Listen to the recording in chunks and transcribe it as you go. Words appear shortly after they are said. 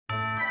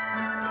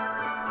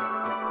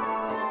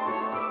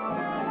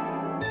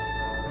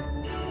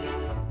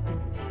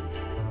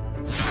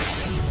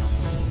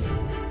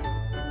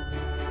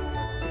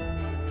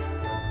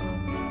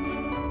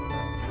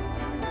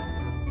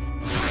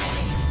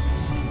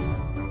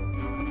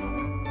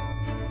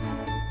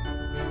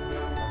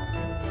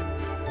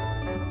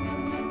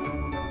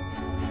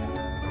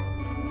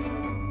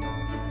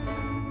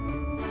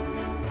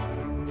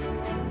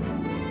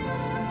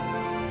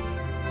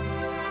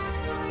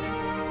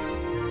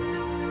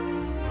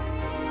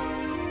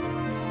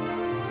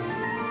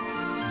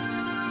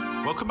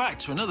welcome back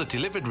to another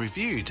Delivered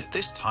Reviewed.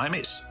 This time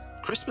it's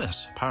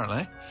Christmas,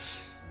 apparently.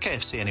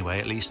 KFC anyway,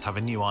 at least, have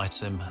a new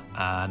item,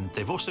 and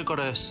they've also got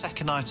a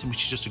second item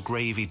which is just a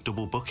gravy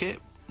double bucket.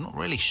 I'm not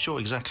really sure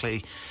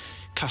exactly,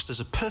 classed as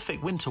a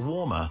perfect winter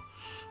warmer.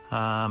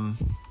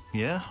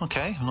 Yeah,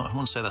 okay, I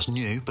wouldn't say that's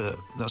new, but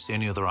that's the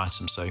only other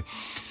item. So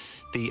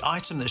the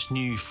item that's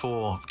new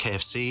for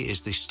KFC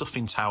is the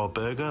Stuffing Tower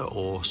Burger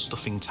or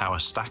Stuffing Tower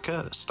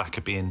Stacker,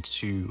 stacker being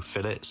 2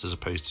 fillets as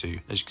opposed to,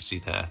 as you can see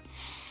there,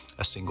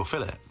 a single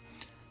fillet.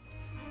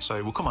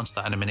 So we'll come on to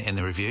that in a minute in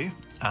the review.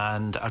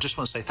 And I just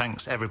want to say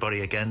thanks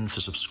everybody again for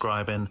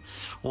subscribing,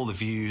 all the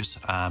views.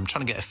 I'm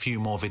trying to get a few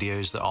more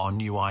videos that are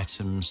new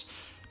items,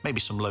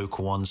 maybe some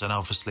local ones. And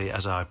obviously,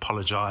 as I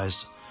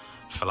apologise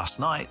for last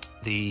night,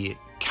 the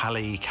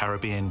Cali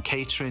Caribbean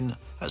catering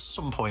at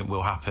some point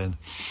will happen.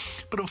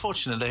 But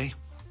unfortunately,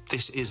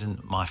 this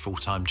isn't my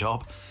full-time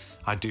job.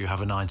 I do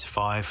have a 9 to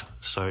 5,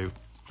 so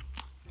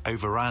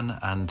overran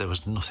and there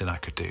was nothing I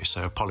could do.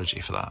 So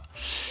apology for that.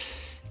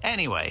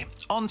 Anyway,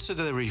 on to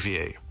the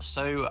review.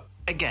 So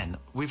again,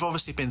 we've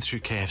obviously been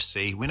through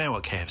KFC. We know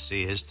what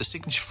KFC is. The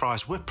signature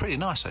fries were pretty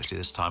nice actually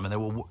this time, and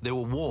they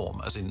were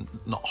warm, as in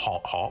not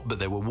hot, but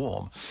they were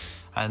warm.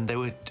 And they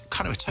were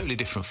kind of a totally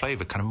different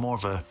flavour, kind of more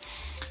of a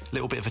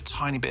little bit of a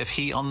tiny bit of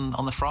heat on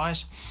the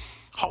fries.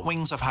 Hot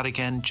wings I've had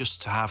again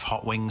just to have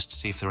hot wings to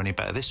see if they're any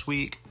better this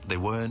week. They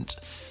weren't.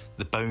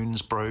 The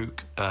bones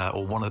broke,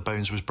 or one of the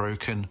bones was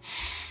broken.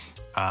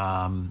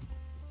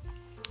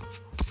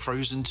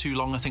 Frozen too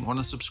long, I think one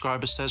of the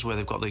subscribers says, where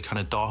they've got the kind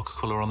of dark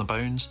colour on the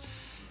bones.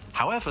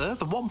 However,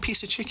 the one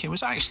piece of chicken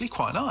was actually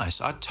quite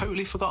nice. I'd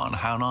totally forgotten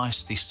how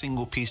nice these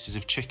single pieces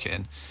of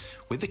chicken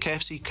with the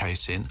KFC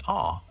coating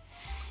are.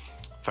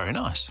 Very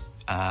nice.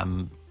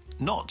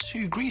 Not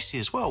too greasy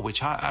as well,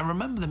 which I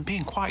remember them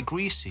being quite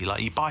greasy.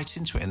 Like you bite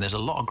into it and there's a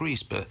lot of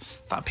grease, but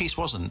that piece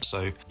wasn't.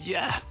 So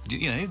yeah,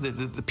 you know,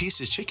 the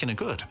pieces of chicken are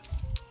good.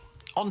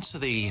 Onto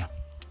the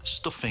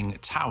Stuffing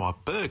Tower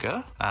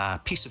Burger,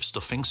 piece of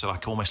stuffing, so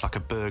like almost like a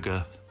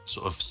burger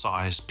sort of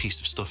size piece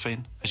of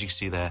stuffing. As you can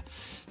see there,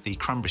 the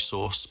cranberry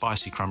sauce,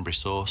 spicy cranberry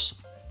sauce,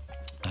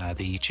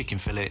 the chicken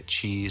fillet,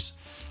 cheese,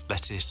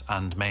 lettuce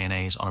and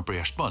mayonnaise on a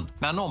brioche bun.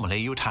 Now normally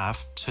you would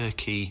have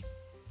turkey,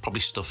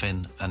 probably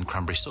stuffing and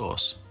cranberry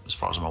sauce, as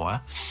far as I'm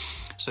aware.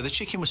 So the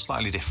chicken was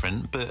slightly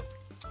different, but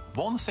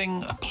one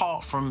thing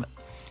apart from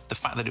the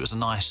fact that it was a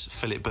nice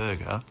fillet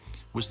burger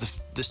was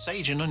the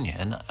sage and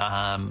onion.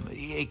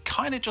 It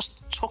kind of just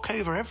took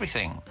over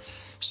everything.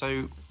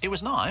 So it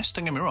was nice,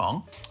 don't get me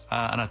wrong,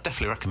 and I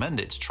definitely recommend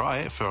it to try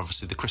it for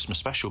obviously the Christmas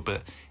special,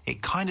 but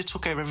it kind of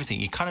took over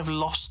everything. You kind of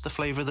lost the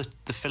flavour of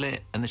the fillet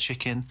and the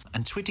chicken,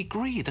 and to a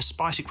degree the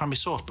spicy cranberry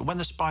sauce, but when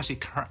the spicy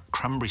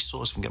cranberry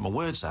sauce, if I can get my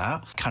words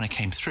out, kind of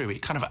came through,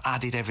 it kind of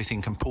added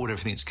everything and pulled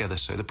everything together.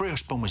 So the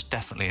brioche bun was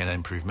definitely an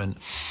improvement.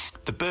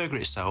 The burger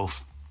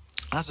itself,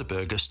 as a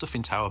burger,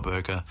 Stuffing Tower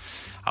Burger,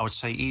 I would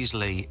say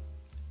easily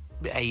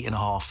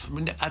 8.5. I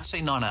mean, I'd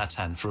say 9 out of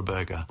 10 for a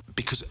burger,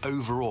 because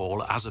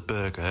overall as a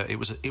burger it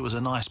was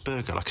a nice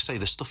burger. Like I say,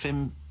 the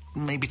stuffing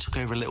maybe took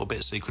over a little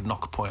bit, so you could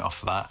knock a point off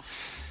for that.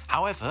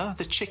 However,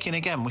 the chicken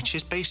again, which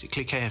is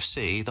basically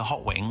KFC, the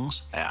hot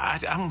wings,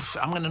 I'm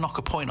going to knock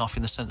a point off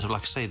in the sense of,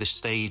 like I say, the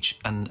stage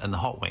and the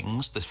hot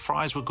wings. The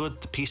fries were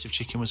good, the piece of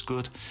chicken was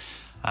good.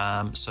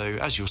 So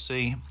as you'll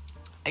see,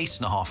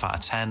 8.5 out of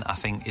 10 I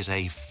think is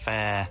a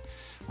fair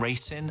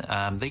rating.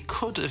 They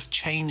could have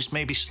changed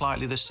maybe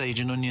slightly the sage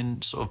and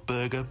onion sort of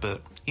burger,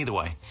 but either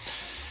way,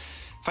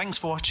 thanks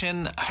for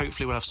watching.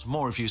 Hopefully we'll have some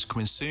more reviews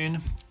coming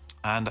soon,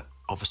 and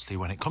obviously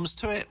when it comes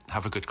to it,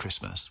 have a good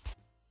Christmas.